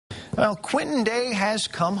Well, Quinton Day has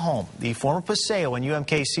come home. The former Paseo and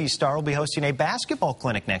UMKC star will be hosting a basketball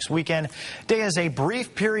clinic next weekend. Day has a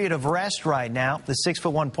brief period of rest right now. The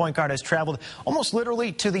 6'1" point guard has traveled almost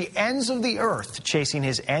literally to the ends of the earth, chasing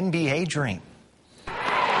his NBA dream.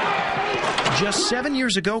 Just 7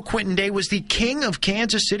 years ago, Quinton Day was the king of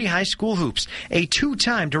Kansas City high school hoops, a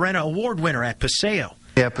two-time Dorena Award winner at Paseo.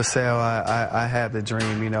 Yeah, Paseo, I had the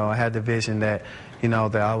dream, I had the vision that,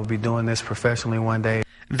 that I would be doing this professionally one day.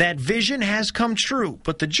 That vision has come true,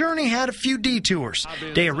 but the journey had a few detours.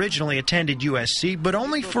 Day originally attended USC, but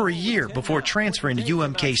only for a year before transferring to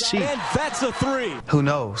UMKC. And that's a three. Who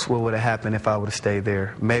knows what would have happened if I would have stayed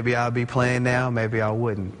there? Maybe I'll be playing now, maybe I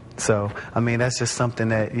wouldn't. So, that's just something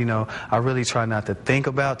that, I really try not to think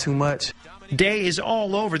about too much. Day is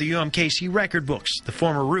all over the UMKC record books. The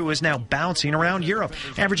former Roo is now bouncing around Europe,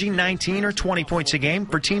 averaging 19 or 20 points a game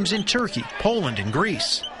for teams in Turkey, Poland, and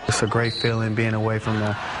Greece. It's a great feeling being away from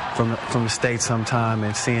the States sometime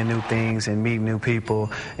and seeing new things and meeting new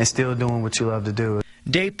people and still doing what you love to do.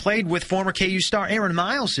 Day played with former KU star Aaron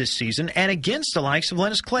Miles this season and against the likes of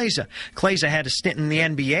Lennis Kleza. Kleza had a stint in the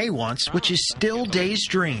NBA once, which is still Day's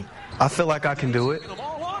dream. I feel like I can do it.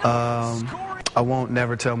 I won't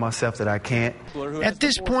never tell myself that I can't. At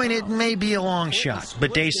this point, it may be a long shot,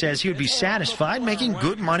 but Day says he would be satisfied making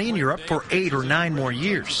good money in Europe for 8 or 9 more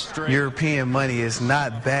years. European money is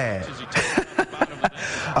not bad.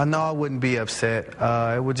 I know I wouldn't be upset.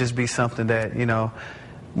 It would just be something that,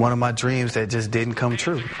 one of my dreams that just didn't come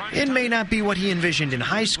true. It may not be what he envisioned in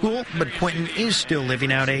high school, but Quinton is still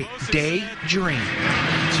living out a Day dream.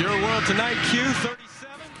 It's your world tonight, Q37.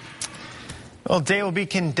 Well, Day will be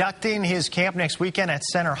conducting his camp next weekend at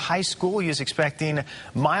Center High School. He is expecting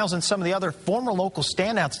Miles and some of the other former local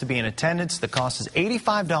standouts to be in attendance. The cost is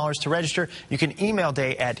 $85 to register. You can email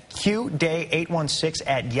Day at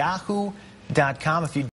qday816@yahoo.com if you